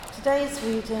Today's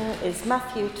reading is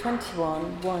Matthew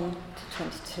 21, 1 to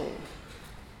 22.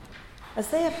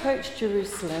 As they approached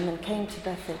Jerusalem and came to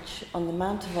Bethphage on the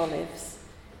Mount of Olives,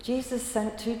 Jesus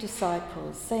sent 2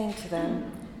 disciples, saying to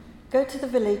them, "Go to the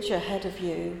village ahead of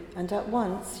you, and at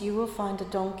once you will find a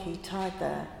donkey tied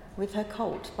there, with her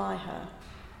colt by her.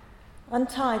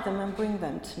 Untie them and bring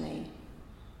them to me.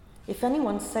 If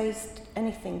anyone says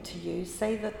anything to you,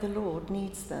 say that the Lord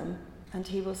needs them, and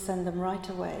he will send them right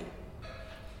away."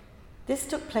 This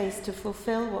took place to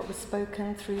fulfill what was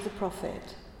spoken through the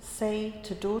prophet. "Say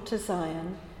to daughter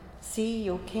Zion, see,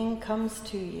 your king comes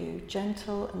to you,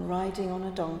 gentle and riding on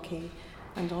a donkey,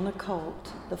 and on a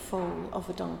colt, the foal of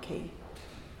a donkey."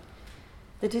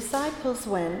 The disciples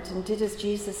went and did as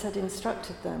Jesus had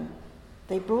instructed them.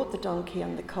 They brought the donkey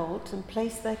and the colt and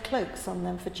placed their cloaks on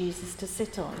them for Jesus to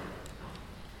sit on.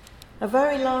 A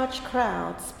very large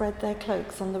crowd spread their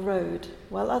cloaks on the road,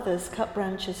 while others cut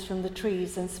branches from the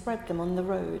trees and spread them on the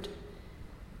road.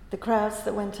 The crowds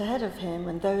that went ahead of him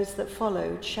and those that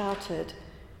followed shouted,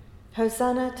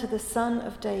 "Hosanna to the Son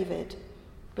of David!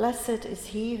 Blessed is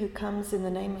he who comes in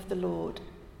the name of the Lord!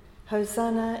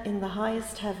 Hosanna in the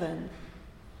highest heaven!"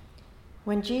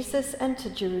 When Jesus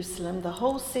entered Jerusalem, the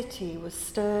whole city was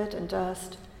stirred and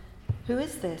asked, "Who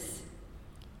is this?"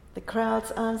 The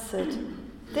crowds answered,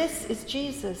 "This is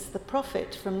Jesus, the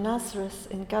prophet from Nazareth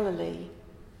in Galilee."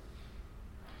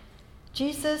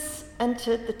 Jesus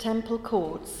entered the temple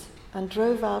courts and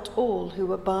drove out all who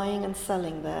were buying and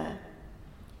selling there.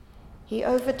 He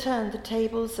overturned the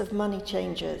tables of money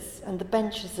changers and the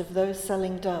benches of those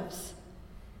selling doves.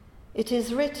 "It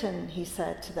is written," he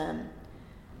said to them,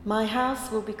 "My house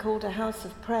will be called a house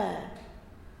of prayer,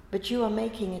 but you are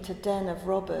making it a den of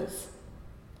robbers."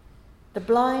 The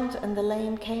blind and the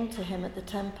lame came to him at the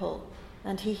temple,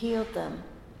 and he healed them.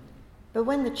 But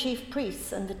when the chief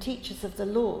priests and the teachers of the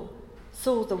law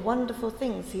saw the wonderful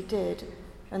things he did,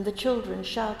 and the children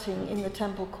shouting in the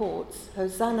temple courts,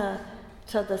 "Hosanna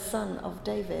to the Son of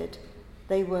David,"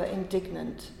 they were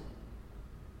indignant.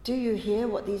 "Do you hear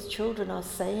what these children are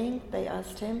saying?" they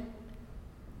asked him.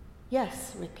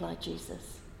 "Yes," replied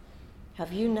Jesus.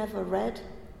 "Have you never read,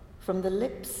 'From the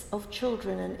lips of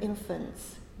children and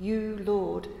infants, you,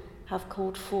 Lord, have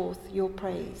called forth your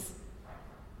praise'?"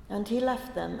 And he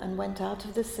left them and went out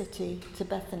of the city to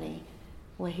Bethany,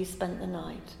 where he spent the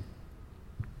night.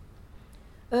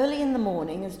 Early in the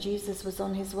morning, as Jesus was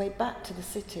on his way back to the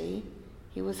city,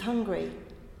 he was hungry.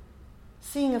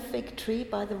 Seeing a fig tree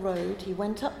by the road, he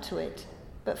went up to it,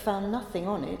 but found nothing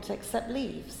on it except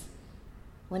leaves.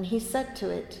 Then he said to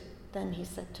it,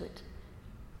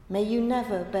 "May you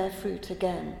never bear fruit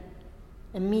again."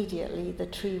 Immediately the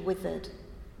tree withered.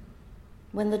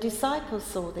 When the disciples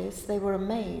saw this, they were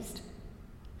amazed.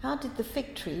 "How did the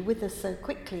fig tree wither so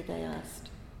quickly?" they asked.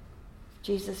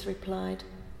 Jesus replied,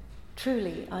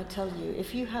 "Truly, I tell you,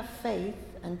 if you have faith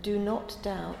and do not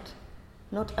doubt,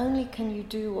 not only can you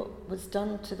do what was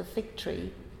done to the fig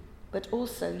tree, but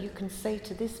also you can say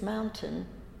to this mountain,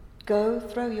 'Go,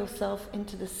 throw yourself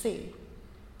into the sea,'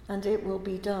 and it will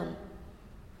be done.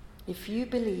 If you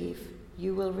believe,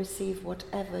 you will receive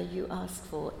whatever you ask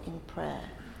for in prayer."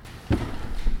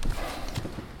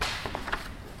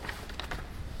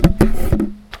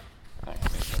 Thanks,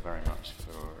 Nisha, very much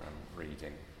for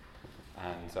reading.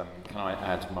 And can I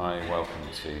add my welcome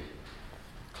to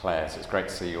Claire? So it's great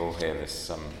to see you all here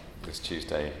this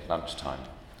Tuesday lunchtime.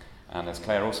 And as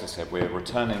Claire also said, we're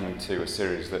returning to a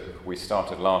series that we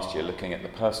started last year looking at the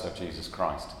person of Jesus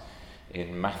Christ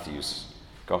in Matthew's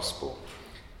Gospel.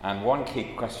 And one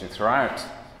key question throughout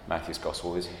Matthew's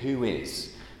Gospel is, who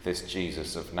is this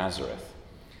Jesus of Nazareth?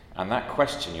 And that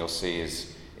question, you'll see,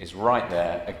 is right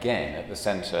there again at the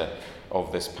centre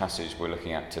of this passage we're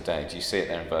looking at today. Do you see it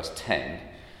there in verse 10?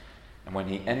 "And when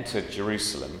he entered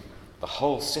Jerusalem, the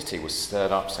whole city was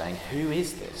stirred up, saying, 'Who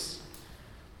is this?'"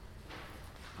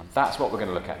 And that's what we're going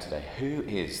to look at today. Who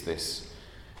is this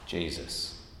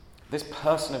Jesus? This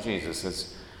person of Jesus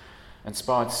has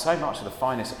inspired so much of the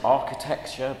finest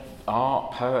architecture,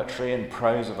 art, poetry and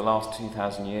prose of the last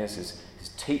 2,000 years. His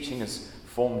teaching has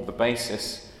formed the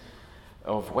basis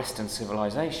of Western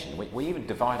civilization. We even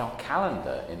divide our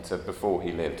calendar into before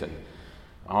he lived and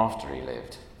after he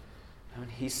lived. I mean,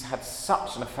 he's had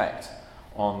such an effect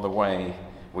on the way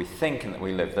we think and that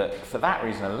we live that for that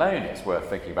reason alone it's worth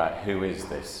thinking about who is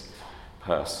this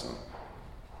person.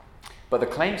 But the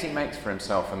claims he makes for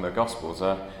himself in the Gospels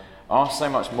are so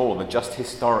much more than just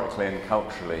historically and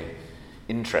culturally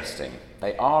interesting.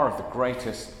 They are of the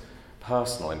greatest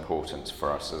personal importance for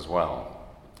us as well.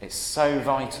 It's so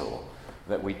vital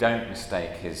that we don't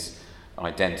mistake his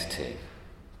identity.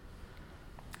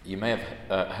 You may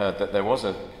have heard that there was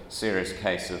a serious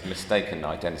case of mistaken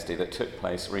identity that took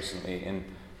place recently in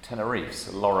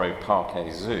Tenerife's Loro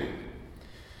Parque Zoo.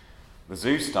 The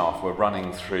zoo staff were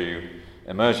running through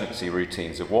emergency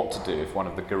routines of what to do if one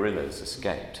of the gorillas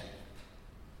escaped.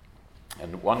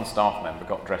 And one staff member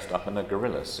got dressed up in a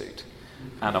gorilla suit,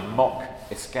 and a mock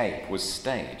escape was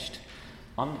staged,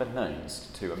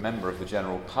 unbeknownst to a member of the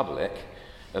general public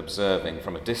observing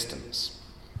from a distance.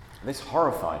 This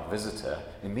horrified visitor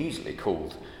immediately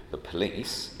called the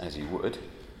police, as you would.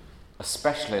 A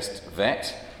specialist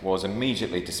vet was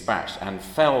immediately dispatched and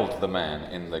felled the man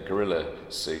in the gorilla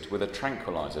suit with a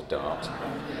tranquilizer dart,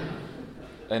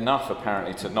 enough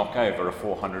apparently to knock over a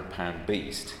 400-pound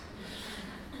beast.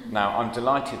 Now, I'm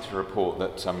delighted to report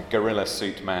that gorilla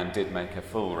suit man did make a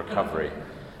full recovery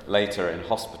later in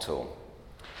hospital.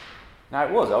 Now,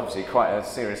 it was obviously quite a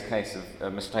serious case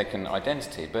of mistaken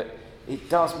identity, but it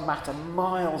does matter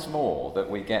miles more that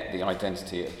we get the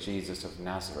identity of Jesus of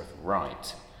Nazareth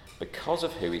right, because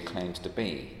of who he claims to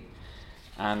be.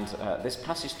 And this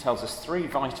passage tells us three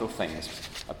vital things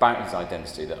about his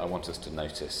identity that I want us to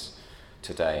notice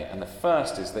today. And the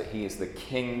first is that he is the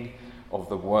King of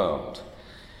the world.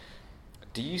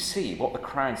 Do you see what the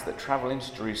crowds that travel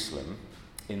into Jerusalem,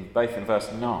 both in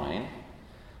verse 9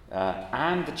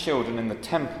 and the children in the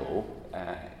temple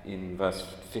in verse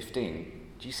 15,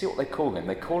 do you see what they call him?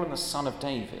 They call him the Son of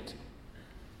David.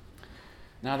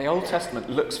 Now, the Old Testament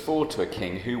looks forward to a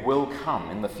king who will come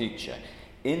in the future,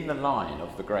 in the line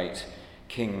of the great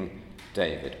King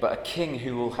David, but a king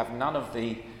who will have none of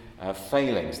the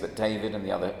failings that David and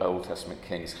the other Old Testament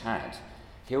kings had.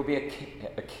 He'll be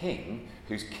a king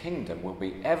whose kingdom will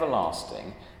be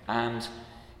everlasting, and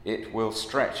it will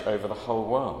stretch over the whole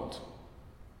world.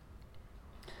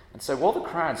 And so what the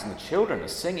crowds and the children are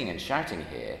singing and shouting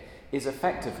here is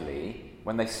effectively,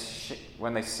 when they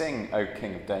sing, O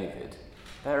King of David,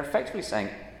 they're effectively saying,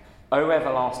 O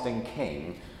everlasting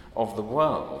King of the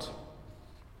world.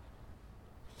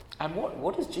 And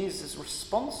what is Jesus'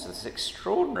 response to this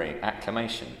extraordinary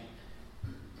acclamation?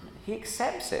 He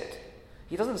accepts it.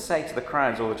 He doesn't say to the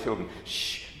crowds or the children,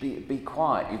 shh, be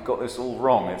quiet, you've got this all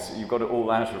wrong, you've got it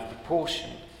all out of proportion.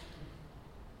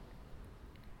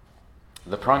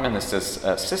 The Prime Minister's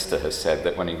sister has said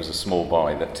that when he was a small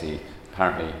boy that he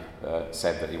apparently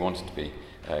said that he wanted to be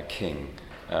king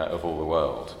of all the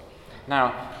world.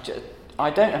 Now, I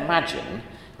don't imagine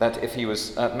that if he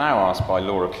was now asked by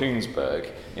Laura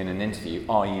Koonsberg in an interview,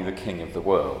 are you the king of the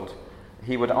world,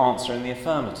 he would answer in the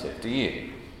affirmative, do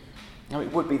you? Now,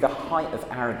 it would be the height of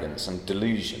arrogance and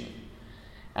delusion.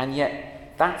 And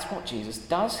yet, that's what Jesus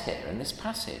does here in this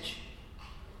passage.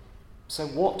 So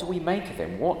what do we make of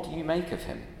him? What do you make of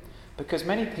him? Because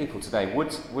many people today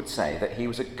would say that he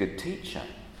was a good teacher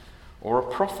or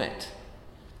a prophet.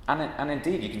 And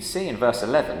indeed, you can see in verse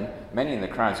 11, many in the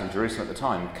crowds in Jerusalem at the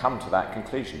time come to that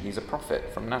conclusion. He's a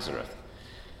prophet from Nazareth.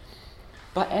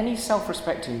 But any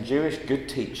self-respecting Jewish good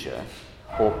teacher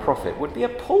or prophet would be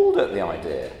appalled at the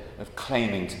idea of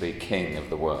claiming to be king of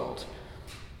the world.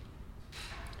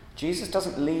 Jesus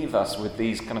doesn't leave us with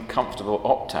these kind of comfortable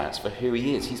opt-outs for who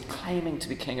he is. He's claiming to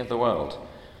be king of the world.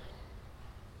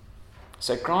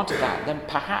 So granted that, then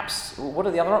perhaps, what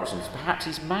are the other options? Perhaps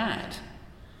he's mad.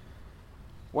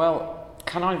 Well,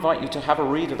 can I invite you to have a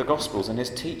read of the Gospels and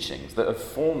his teachings that have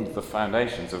formed the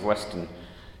foundations of Western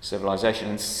civilization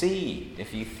and see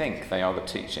if you think they are the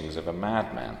teachings of a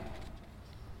madman.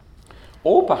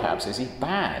 Or perhaps is he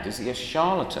bad? Is he a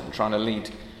charlatan trying to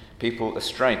lead people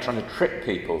astray, trying to trick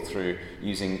people through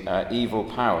using evil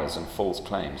powers and false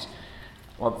claims?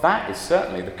 Well, that is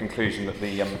certainly the conclusion that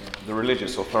the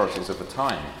religious authorities of the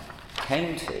time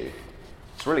came to.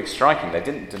 It's really striking. They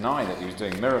didn't deny that he was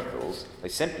doing miracles. They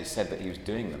simply said that he was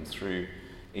doing them through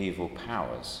evil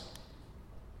powers.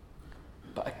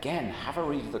 But again, have a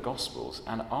read of the Gospels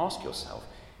and ask yourself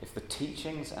if the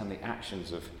teachings and the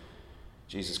actions of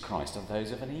Jesus Christ are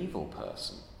those of an evil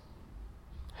person.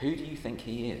 Who do you think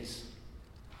he is?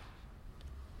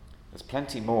 There's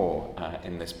plenty more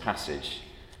in this passage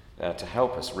to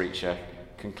help us reach a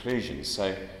conclusion.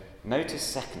 So notice,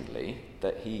 secondly,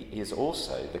 that he is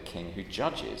also the king who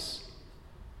judges.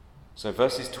 So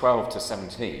verses 12 to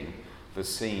 17, the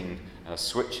scene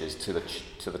switches to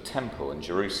the temple in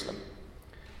Jerusalem.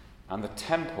 And the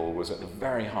temple was at the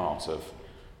very heart of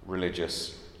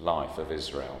religious life of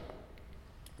Israel.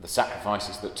 The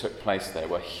sacrifices that took place there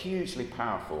were hugely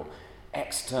powerful,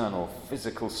 external,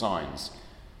 physical signs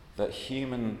that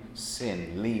human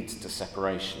sin leads to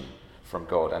separation from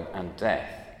God and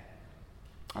death.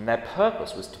 And their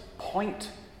purpose was to point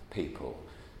people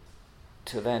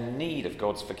to their need of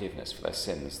God's forgiveness for their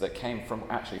sins that came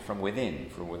from within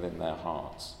their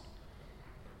hearts.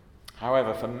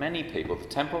 However, for many people, the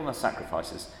temple and the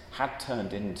sacrifices had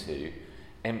turned into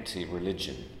empty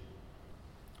religion,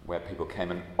 where people came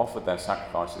and offered their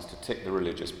sacrifices to tick the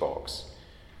religious box,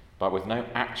 but with no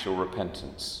actual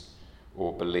repentance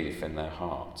or belief in their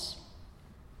hearts.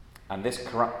 And this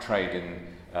corrupt trade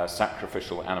in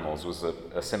sacrificial animals was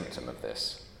a symptom of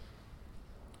this.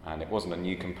 And it wasn't a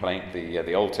new complaint.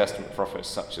 The Old Testament prophets,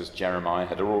 such as Jeremiah,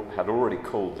 had already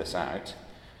called this out.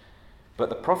 But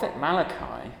the prophet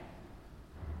Malachi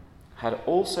had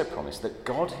also promised that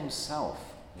God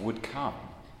himself would come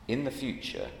in the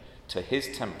future to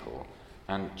his temple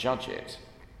and judge it.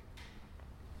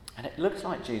 And it looks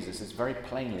like Jesus is very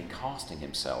plainly casting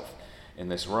himself in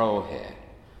this role here,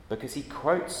 because he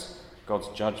quotes God's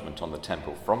judgment on the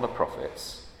temple from the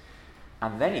prophets,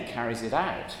 and then he carries it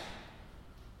out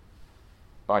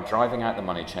by driving out the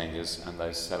money changers and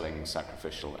those selling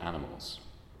sacrificial animals.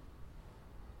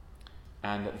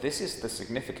 And this is the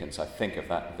significance, I think, of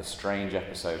the strange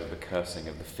episode of the cursing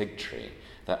of the fig tree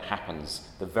that happens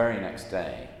the very next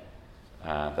day,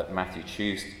 that Matthew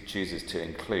chooses to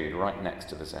include right next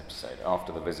to this episode,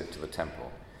 after the visit to the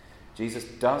temple. Jesus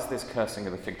does this cursing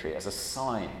of the fig tree as a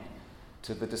sign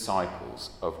to the disciples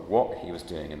of what he was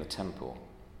doing in the temple.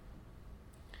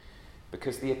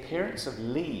 Because the appearance of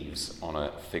leaves on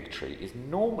a fig tree is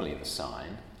normally the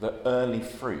sign that early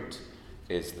fruit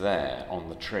is there on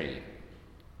the tree.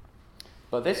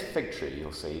 But this fig tree,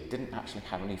 you'll see, didn't actually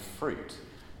have any fruit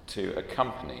to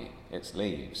accompany its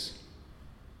leaves.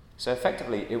 So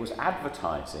effectively, it was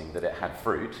advertising that it had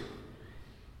fruit,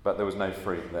 but there was no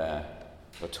fruit there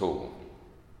at all.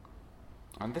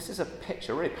 And this is a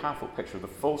picture, a really powerful picture of the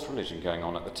false religion going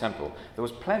on at the temple. There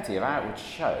was plenty of outward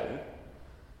show,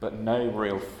 but no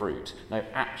real fruit, no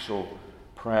actual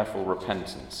prayerful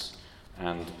repentance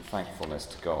and thankfulness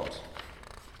to God.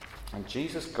 And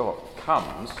Jesus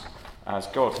comes as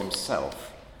God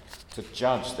himself to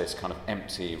judge this kind of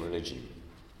empty religion.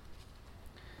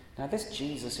 Now, this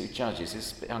Jesus who judges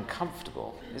is a bit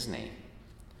uncomfortable, isn't he?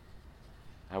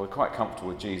 We're quite comfortable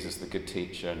with Jesus the good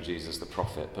teacher and Jesus the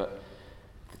prophet, but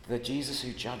the Jesus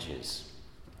who judges.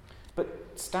 But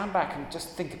stand back and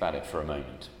just think about it for a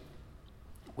moment.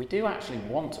 We do actually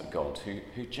want a God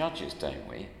who judges, don't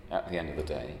we, at the end of the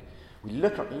day? We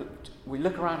look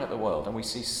around at the world and we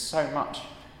see so much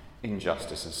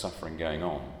injustice and suffering going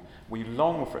on. We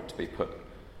long for it to be put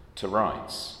to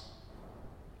rights.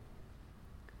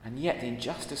 And yet the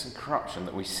injustice and corruption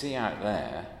that we see out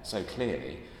there so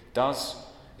clearly does,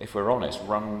 if we're honest,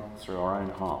 run through our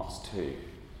own hearts too.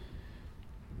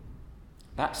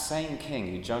 That same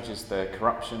king who judges the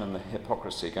corruption and the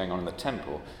hypocrisy going on in the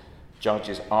temple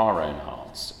judges our own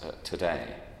hearts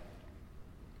today.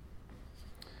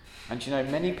 And you know,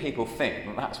 many people think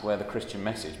that that's where the Christian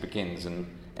message begins and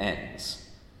ends.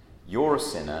 You're a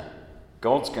sinner,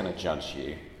 God's going to judge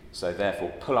you, so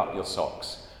therefore pull up your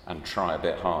socks and try a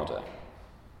bit harder.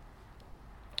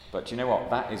 But do you know what?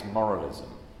 That is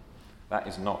moralism. That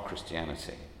is not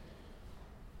Christianity.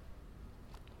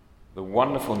 The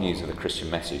wonderful news of the Christian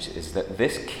message is that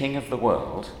this King of the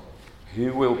world,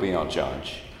 who will be our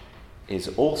judge, is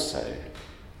also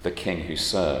the King who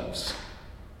serves.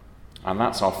 And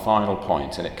that's our final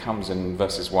point, and it comes in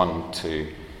verses 1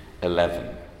 to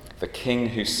 11. The King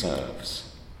who serves.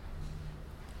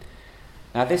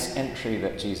 Now, this entry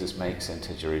that Jesus makes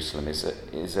into Jerusalem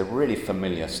is a really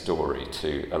familiar story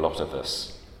to a lot of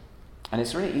us. And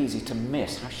it's really easy to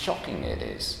miss how shocking it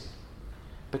is.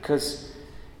 Because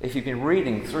if you've been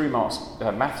reading through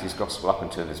Matthew's Gospel up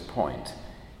until this point,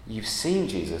 you've seen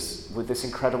Jesus with this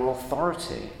incredible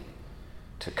authority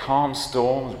to calm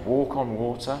storms, walk on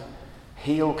water,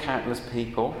 heal countless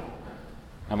people.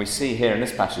 And we see here in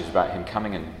this passage about him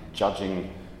coming and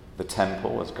judging the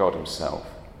temple as God himself.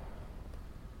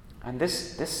 And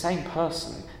this same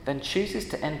person then chooses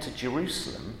to enter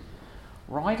Jerusalem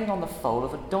riding on the foal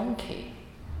of a donkey.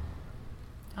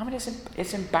 I mean,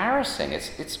 it's embarrassing,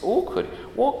 it's awkward.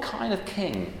 What kind of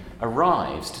king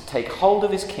arrives to take hold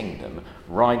of his kingdom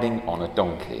riding on a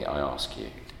donkey, I ask you?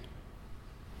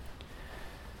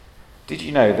 Did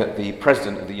you know that the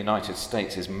President of the United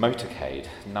States' motorcade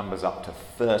numbers up to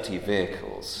 30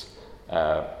 vehicles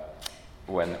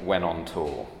when on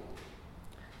tour?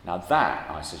 Now that,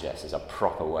 I suggest, is a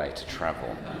proper way to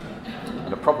travel,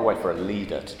 and a proper way for a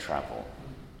leader to travel.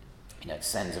 You know, it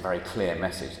sends a very clear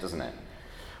message, doesn't it?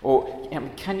 Or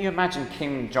can you imagine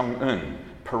Kim Jong-un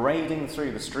parading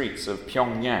through the streets of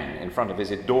Pyongyang in front of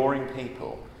his adoring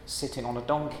people, sitting on a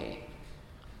donkey?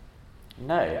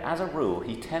 No, as a rule,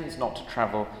 he tends not to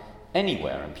travel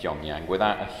anywhere in Pyongyang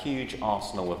without a huge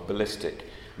arsenal of ballistic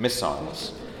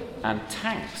missiles and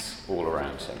tanks all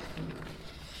around him.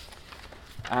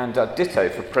 And ditto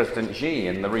for President Xi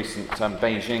in the recent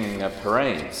Beijing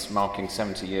parades marking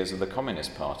 70 years of the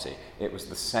Communist Party. It was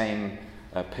the same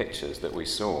pictures that we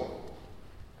saw.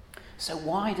 So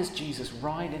why does Jesus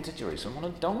ride into Jerusalem on a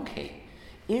donkey?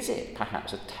 Is it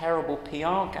perhaps a terrible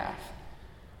PR gaffe?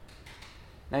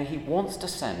 No, he wants to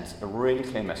send a really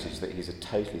clear message that he's a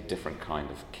totally different kind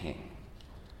of king.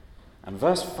 And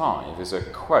verse 5 is a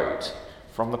quote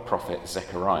from the prophet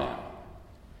Zechariah.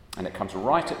 And it comes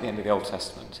right at the end of the Old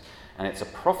Testament. And it's a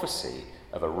prophecy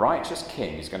of a righteous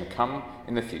king who's going to come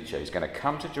in the future. He's going to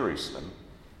come to Jerusalem.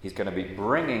 He's going to be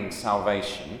bringing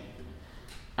salvation.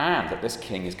 And that this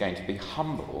king is going to be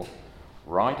humble,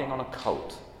 riding on a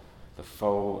colt, the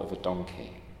foal of a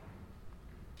donkey.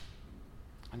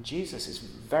 And Jesus is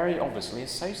very obviously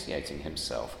associating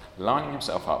himself, lining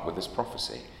himself up with this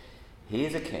prophecy. He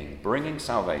is a king bringing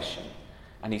salvation,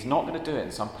 and he's not going to do it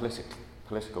in some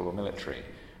political or military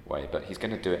way, but he's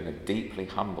going to do it in a deeply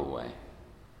humble way.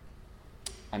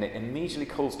 And it immediately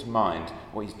calls to mind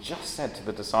what he's just said to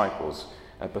the disciples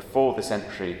before this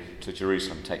entry to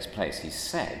Jerusalem takes place. He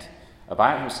said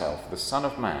about himself, the Son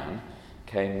of Man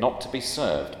came not to be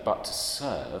served, but to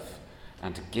serve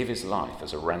and to give his life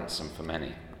as a ransom for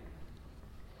many.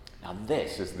 Now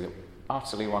this is the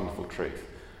utterly wonderful truth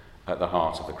at the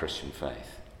heart of the Christian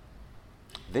faith.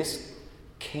 This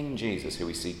King Jesus, who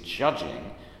we see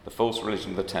judging the false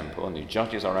religion of the temple and who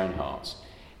judges our own hearts,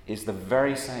 is the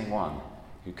very same one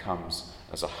who comes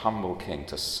as a humble king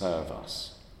to serve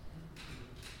us.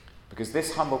 Because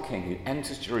this humble king who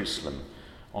enters Jerusalem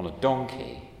on a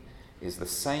donkey is the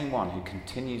same one who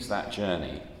continues that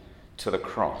journey to the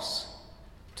cross,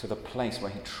 to the place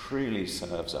where he truly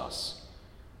serves us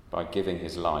by giving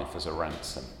his life as a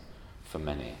ransom for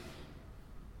many.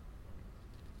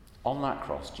 On that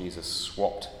cross, Jesus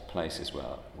swapped places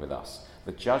with us.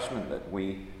 The judgment that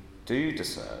we do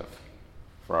deserve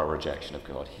for our rejection of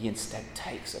God, he instead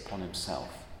takes upon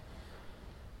himself.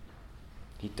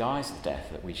 He dies the death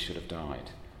that we should have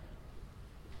died.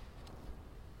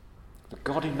 The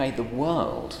God who made the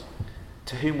world,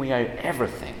 to whom we owe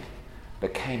everything,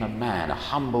 became a man, a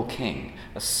humble king,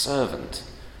 a servant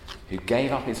who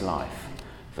gave up his life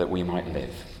that we might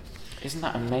live. Isn't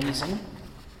that amazing?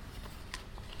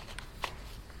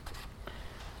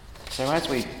 So as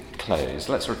we close,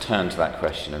 let's return to that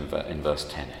question in verse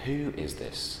 10. Who is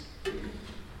this?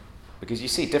 Because you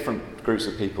see different groups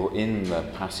of people in the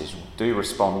passage do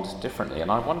respond differently,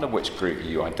 and I wonder which group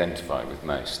you identify with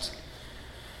most.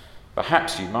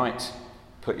 Perhaps you might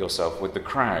put yourself with the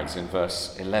crowds in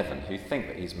verse 11 who think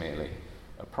that he's merely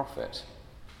a prophet.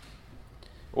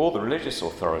 Or the religious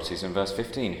authorities in verse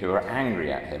 15 who are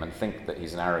angry at him and think that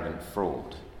he's an arrogant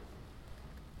fraud.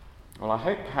 Well, I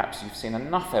hope perhaps you've seen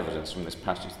enough evidence from this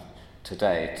passage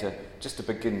today to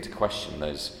begin to question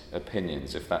those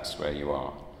opinions, if that's where you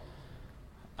are.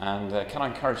 And can I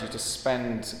encourage you to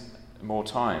spend more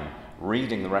time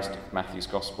reading the rest of Matthew's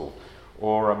Gospel,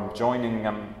 or joining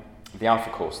the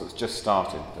Alpha course that's just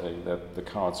started. The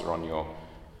cards are on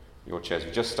your chairs.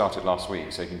 We just started last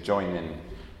week, so you can join in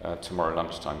tomorrow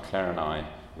lunchtime. Claire and I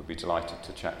would be delighted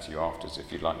to chat to you afterwards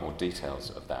if you'd like more details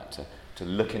of that, to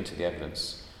look into the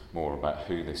evidence more about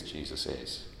who this Jesus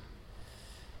is.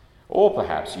 Or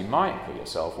perhaps you might put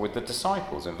yourself with the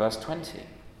disciples in verse 20,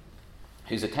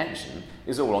 whose attention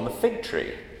is all on the fig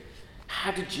tree.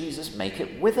 How did Jesus make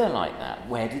it wither like that?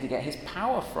 Where did he get his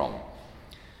power from?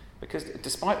 Because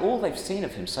despite all they've seen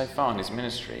of him so far in his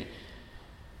ministry,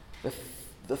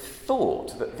 the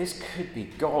thought that this could be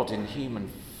God in human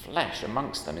flesh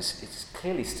amongst them is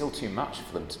clearly still too much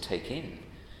for them to take in.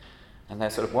 And they're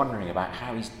sort of wondering about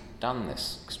how he's done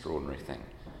this extraordinary thing.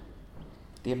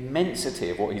 The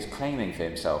immensity of what he's claiming for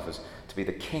himself as to be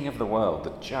the king of the world,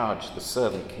 the judge, the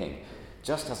servant king,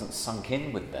 just hasn't sunk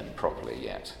in with them properly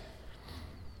yet.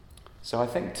 So I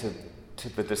think to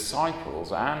the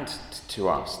disciples and to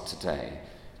us today,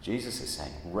 Jesus is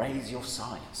saying, raise your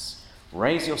sights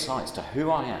to who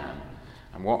I am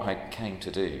and what I came to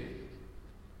do.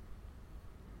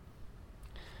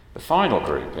 The final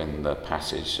group in the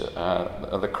passage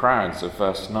are the crowds of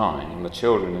verse 9 and the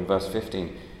children in verse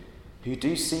 15, who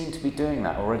do seem to be doing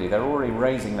that already. They're already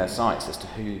raising their sights as to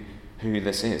who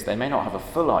this is. They may not have a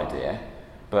full idea,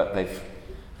 but they've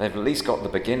at least got the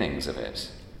beginnings of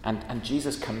it. And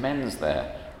Jesus commends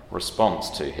their response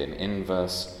to him in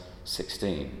verse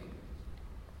 16.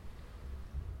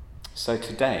 So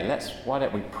today, why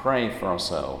don't we pray for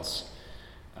ourselves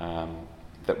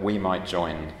that we might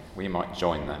join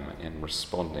them in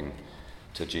responding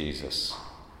to Jesus.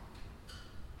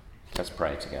 Let's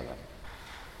pray together.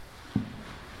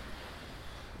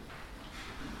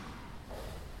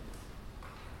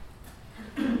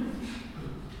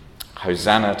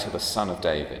 Hosanna to the Son of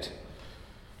David.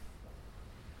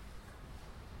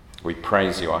 We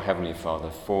praise you, our Heavenly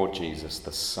Father, for Jesus,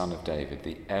 the Son of David,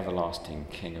 the everlasting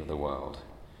King of the world,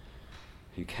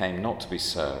 who came not to be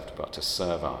served, but to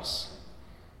serve us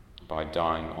by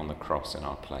dying on the cross in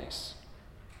our place.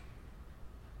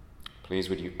 Please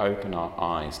would you open our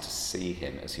eyes to see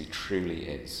him as he truly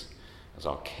is, as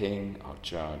our King, our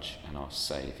Judge, and our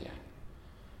Saviour.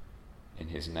 In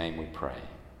his name we pray.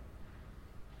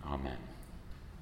 Amen.